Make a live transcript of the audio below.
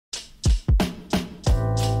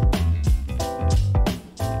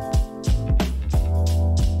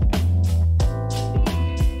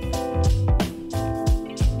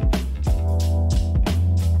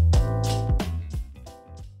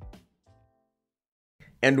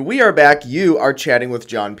And we are back. You are chatting with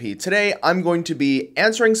John P. Today, I'm going to be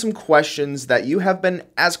answering some questions that you have been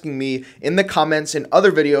asking me in the comments in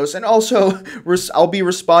other videos, and also I'll be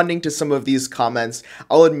responding to some of these comments.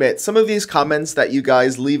 I'll admit, some of these comments that you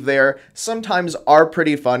guys leave there sometimes are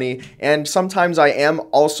pretty funny, and sometimes I am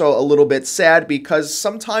also a little bit sad because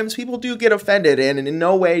sometimes people do get offended, and in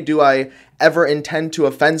no way do I ever intend to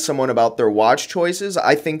offend someone about their watch choices.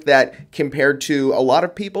 I think that compared to a lot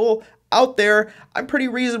of people out there, I'm pretty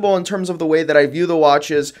reasonable in terms of the way that I view the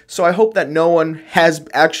watches, so I hope that no one has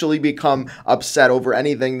actually become upset over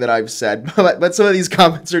anything that I've said, but some of these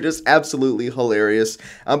comments are just absolutely hilarious.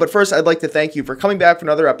 But first, I'd like to thank you for coming back for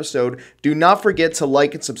another episode. Do not forget to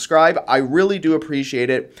like and subscribe. I really do appreciate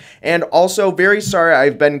it. And also, very sorry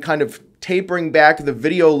I've been kind of tapering back the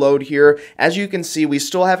video load here. As you can see, we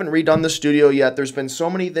still haven't redone the studio yet. There's been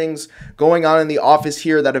so many things going on in the office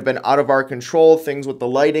here that have been out of our control, things with the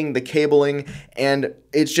lighting, the cabling, and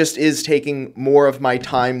it just is taking more of my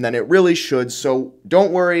time than it really should. So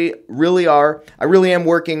don't worry, I really am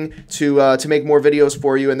working to make more videos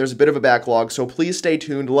for you, and there's a bit of a backlog, so please stay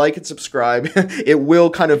tuned, like and subscribe. It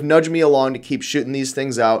will kind of nudge me along to keep shooting these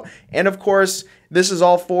things out. And of course, this is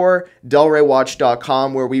all for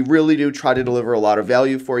DelrayWatch.com, where we really do try to deliver a lot of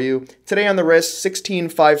value for you. Today on the wrist,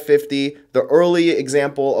 16550, the early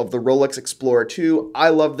example of the Rolex Explorer 2. I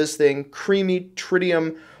love this thing. Creamy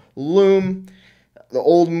tritium lume, the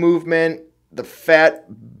old movement, the fat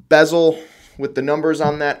bezel with the numbers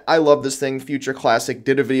on that. I love this thing. Future classic.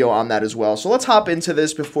 Did a video on that as well. So let's hop into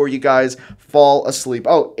this before you guys fall asleep.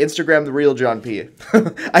 Oh, Instagram the real John P.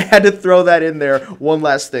 I had to throw that in there. One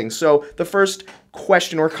last thing. So the first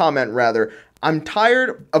question or comment rather, I'm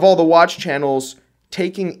tired of all the watch channels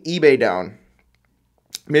taking eBay down.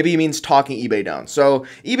 Maybe he means talking eBay down. So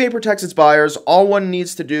eBay protects its buyers. All one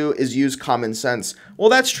needs to do is use common sense. Well,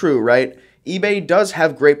 that's true, right? eBay does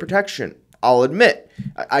have great protection. I'll admit,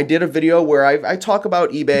 I did a video where I talk about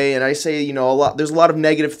eBay and I say, you know, there's a lot of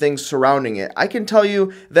negative things surrounding it. I can tell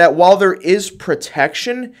you that while there is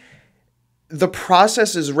protection, the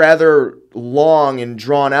process is rather long and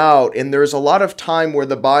drawn out, and there's a lot of time where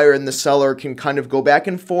the buyer and the seller can kind of go back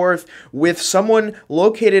and forth with someone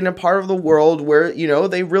located in a part of the world where, you know,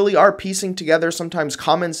 they really are piecing together sometimes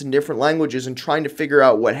comments in different languages and trying to figure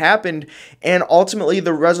out what happened. And ultimately,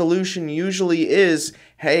 the resolution usually is,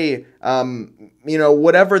 hey, you know,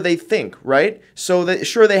 whatever they think, right? So that,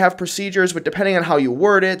 sure, they have procedures, but depending on how you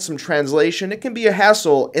word it, some translation, it can be a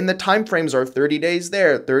hassle. And the time frames are 30 days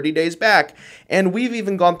there, 30 days back. And we've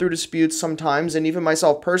even gone through disputes sometimes, and even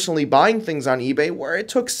myself personally buying things on eBay where it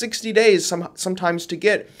took 60 days sometimes to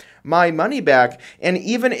get my money back. And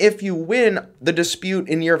even if you win the dispute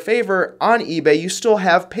in your favor on eBay, you still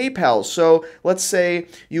have PayPal. So let's say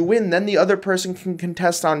you win, then the other person can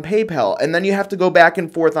contest on PayPal, and then you have to go back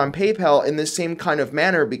and forth on PayPal in the same kind of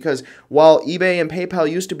manner, because while eBay and PayPal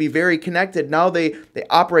used to be very connected, now they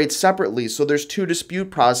operate separately. So there's two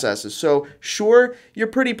dispute processes. So sure, you're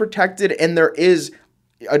pretty protected, and there is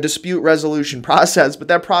a dispute resolution process, but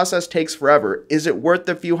that process takes forever. Is it worth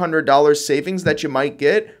the few $100 savings that you might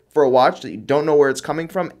get for a watch that you don't know where it's coming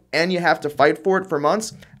from and you have to fight for it for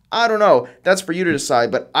months? I don't know. That's for you to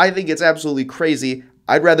decide, but I think it's absolutely crazy.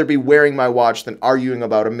 I'd rather be wearing my watch than arguing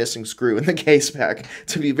about a missing screw in the case back,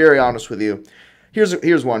 to be very honest with you.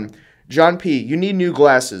 Here's one. John P., you need new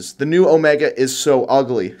glasses. The new Omega is so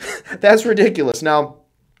ugly. That's ridiculous. Now,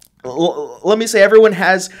 let me say, everyone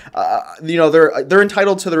has, you know, they're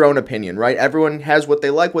entitled to their own opinion, right? Everyone has what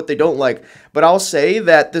they like, what they don't like. But I'll say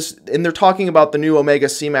that this, and they're talking about the new Omega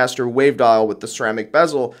Seamaster wave dial with the ceramic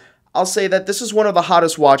bezel. I'll say that this is one of the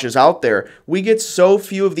hottest watches out there. We get so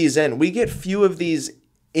few of these in. We get few of these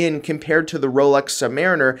in compared to the Rolex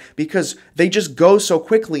Submariner because they just go so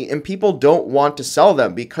quickly and people don't want to sell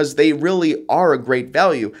them because they really are a great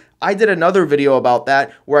value. I did another video about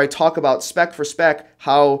that where I talk about spec for spec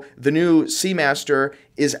how the new Seamaster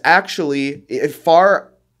is actually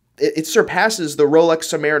it surpasses the Rolex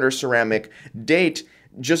Submariner ceramic date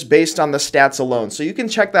just based on the stats alone. So you can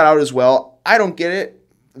check that out as well. I don't get it.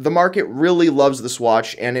 The market really loves this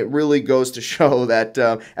watch, and it really goes to show that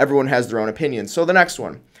everyone has their own opinion. So the next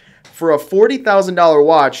one. For a $40,000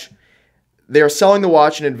 watch, they are selling the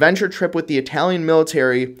watch an adventure trip with the Italian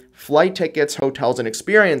military, flight tickets, hotels, and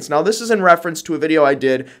experience. Now, this is in reference to a video I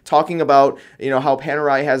did talking about, you know, how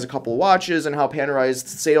Panerai has a couple watches and how Panerai's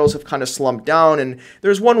sales have kind of slumped down. And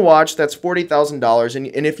there's one watch that's $40,000,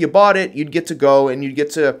 and if you bought it, you'd get to go and you'd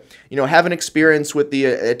get to, you know, have an experience with the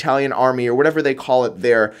Italian army or whatever they call it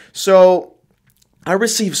there. So I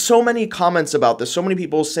received so many comments about this, so many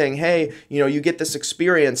people saying, hey, you know, you get this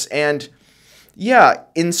experience, and Yeah,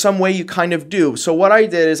 in some way you kind of do. So what I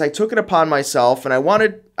did is I took it upon myself, and I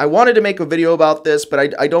wanted to make a video about this,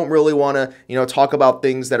 but I don't really want to, talk about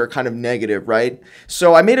things that are kind of negative, right?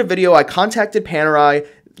 So I made a video. I contacted Panerai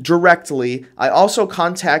directly. I also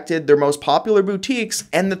contacted their most popular boutiques,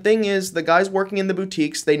 and the thing is, the guys working in the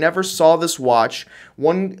boutiques, they never saw this watch.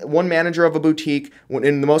 One manager of a boutique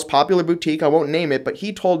in the most popular boutique, I won't name it, but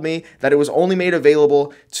he told me that it was only made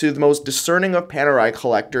available to the most discerning of Panerai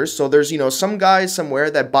collectors. So there's, some guys somewhere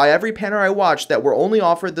that buy every Panerai watch that were only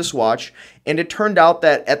offered this watch. And it turned out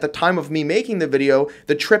that at the time of me making the video,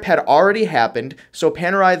 the trip had already happened. So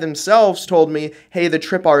Panerai themselves told me, hey, the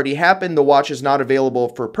trip already happened. The watch is not available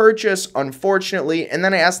for purchase, unfortunately. And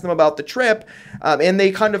then I asked them about the trip, and they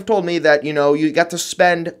kind of told me that, you got to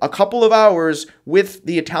spend a couple of hours with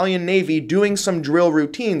the Italian Navy doing some drill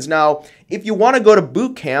routines. Now, if you want to go to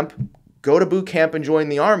boot camp and join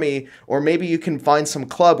the army, or maybe you can find some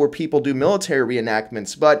club where people do military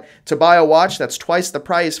reenactments. But to buy a watch that's twice the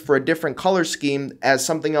price for a different color scheme as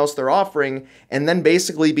something else they're offering, and then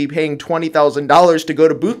basically be paying $20,000 to go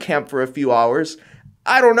to boot camp for a few hours,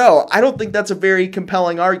 I don't know. I don't think that's a very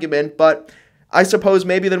compelling argument, but I suppose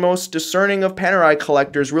maybe the most discerning of Panerai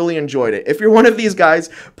collectors really enjoyed it. If you're one of these guys,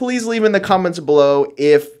 please leave in the comments below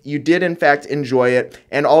if you did in fact enjoy it.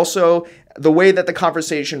 And also, the way that the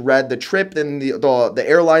conversation read, the trip and the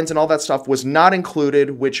airlines and all that stuff was not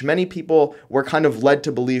included, which many people were kind of led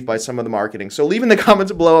to believe by some of the marketing. So leave in the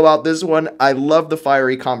comments below about this one. I love the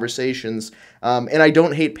fiery conversations. And I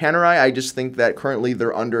don't hate Panerai. I just think that currently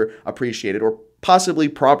they're underappreciated, or possibly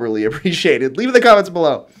properly appreciated. Leave in the comments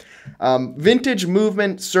below. Vintage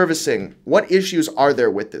movement servicing. What issues are there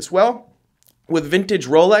with this? Well, with vintage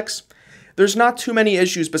Rolex, there's not too many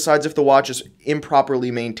issues besides if the watch is improperly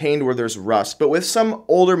maintained or there's rust. But with some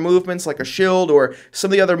older movements like a Shield or some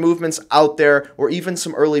of the other movements out there, or even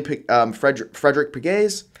some early Frederick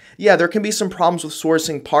Piguets, yeah, there can be some problems with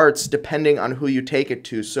sourcing parts depending on who you take it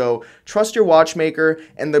to. So trust your watchmaker,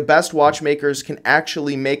 and the best watchmakers can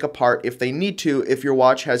actually make a part if they need to, if your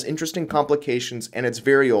watch has interesting complications and it's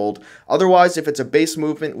very old. Otherwise, if it's a base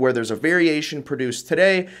movement where there's a variation produced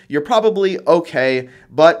today, you're probably okay.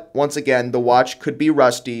 But once again, the watch could be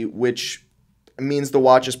rusty, which means the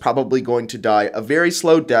watch is probably going to die a very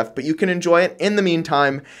slow death, but you can enjoy it in the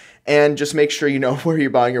meantime. And just make sure you know where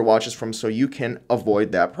you're buying your watches from so you can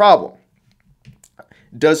avoid that problem.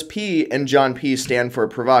 Does P and John P stand for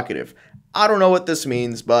provocative? I don't know what this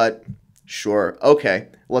means, but sure. Okay,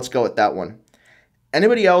 let's go with that one.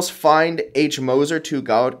 Anybody else find H. Moser too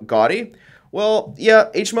gaudy? Well, yeah,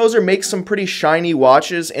 H. Moser makes some pretty shiny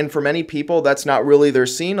watches, and for many people, that's not really their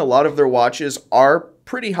scene. A lot of their watches are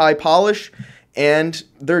pretty high polish, and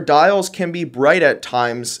their dials can be bright at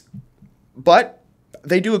times, but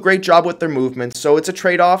they do a great job with their movements, so it's a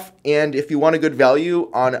trade-off. And if you want a good value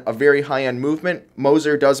on a very high-end movement,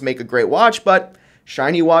 Moser does make a great watch, but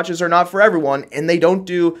shiny watches are not for everyone, and they don't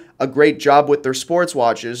do a great job with their sports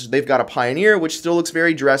watches. They've got a Pioneer, which still looks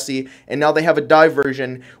very dressy, and now they have a dive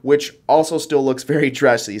version, which also still looks very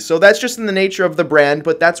dressy. So that's just in the nature of the brand,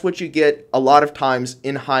 but that's what you get a lot of times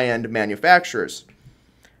in high-end manufacturers.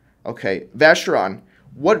 Okay, Vacheron.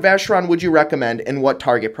 What Vacheron would you recommend, and what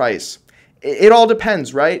target price? It all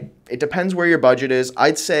depends, right? It depends where your budget is.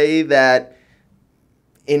 I'd say that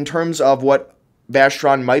in terms of what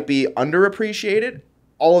Vacheron might be underappreciated,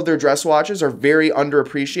 all of their dress watches are very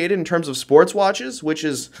underappreciated in terms of sports watches, which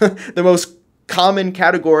is the most common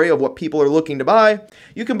category of what people are looking to buy.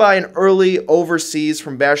 You can buy an early overseas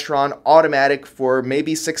from Vacheron automatic for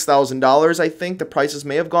maybe $6,000. I think the prices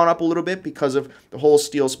may have gone up a little bit because of the whole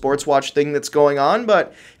steel sports watch thing that's going on.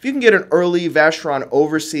 But if you can get an early Vacheron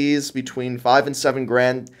overseas between $5,000 and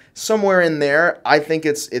 $7,000, somewhere in there, I think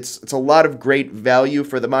it's a lot of great value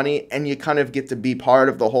for the money, and you kind of get to be part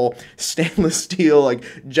of the whole stainless steel, like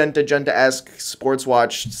Genta-esque sports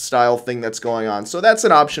watch style thing that's going on. So that's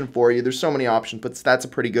an option for you. There's so many options, but that's a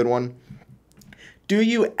pretty good one. Do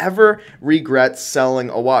you ever regret selling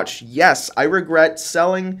a watch? Yes, I regret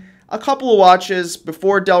selling a couple of watches.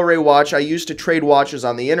 Before Delray Watch, I used to trade watches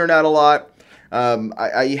on the internet a lot.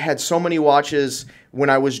 I had so many watches when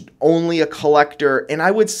I was only a collector, and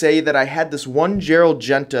I would say that I had this one Gerald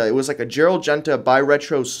Genta. It was like a Gerald Genta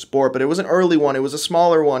Bi-Retro Sport, but it was an early one. It was a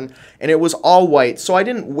smaller one, and it was all white. So I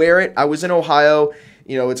didn't wear it. I was in Ohio.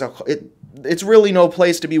 You know, it's really no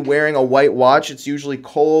place to be wearing a white watch. It's usually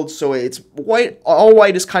cold, so it's white. All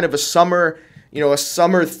white is kind of a summer, a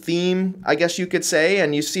summer theme, I guess you could say.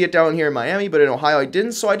 And you see it down here in Miami, but in Ohio I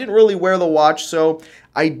didn't. So I didn't really wear the watch. So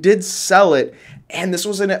I did sell it. And this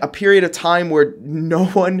was in a period of time where no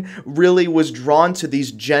one really was drawn to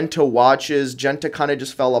these Genta watches. Genta kind of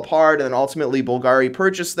just fell apart, and then ultimately Bulgari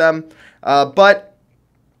purchased them. But,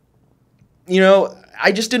 you know,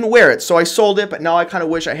 I just didn't wear it, so I sold it, but now I kind of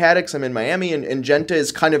wish I had it because I'm in Miami, and Genta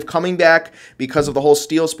is kind of coming back because of the whole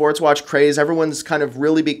steel sports watch craze. Everyone's kind of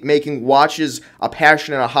really making watches a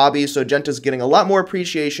passion and a hobby, so Genta's getting a lot more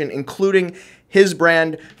appreciation, including his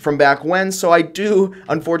brand from back when. So I do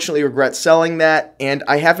unfortunately regret selling that, and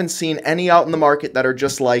I haven't seen any out in the market that are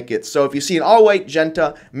just like it. So if you see an all-white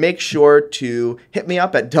Genta, make sure to hit me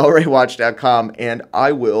up at delraywatch.com and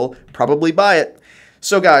I will probably buy it.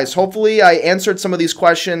 So guys, hopefully I answered some of these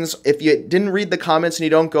questions. If you didn't read the comments and you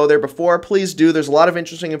don't go there before, please do. There's a lot of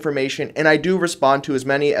interesting information, and I do respond to as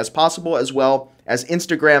many as possible, as well as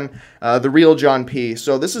Instagram, The Real John P.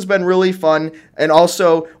 So this has been really fun. And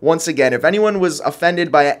also, once again, if anyone was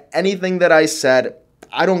offended by anything that I said,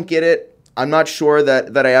 I don't get it. I'm not sure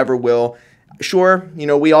that I ever will. Sure, you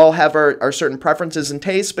know, we all have our certain preferences and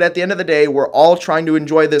tastes, but at the end of the day, we're all trying to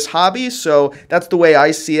enjoy this hobby, so that's the way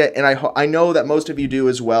I see it, and I know that most of you do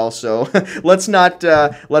as well, so let's not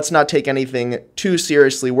take anything too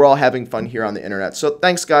seriously. We're all having fun here on the internet. So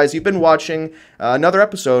thanks, guys. You've been watching another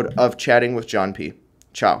episode of Chatting with John P.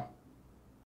 Ciao.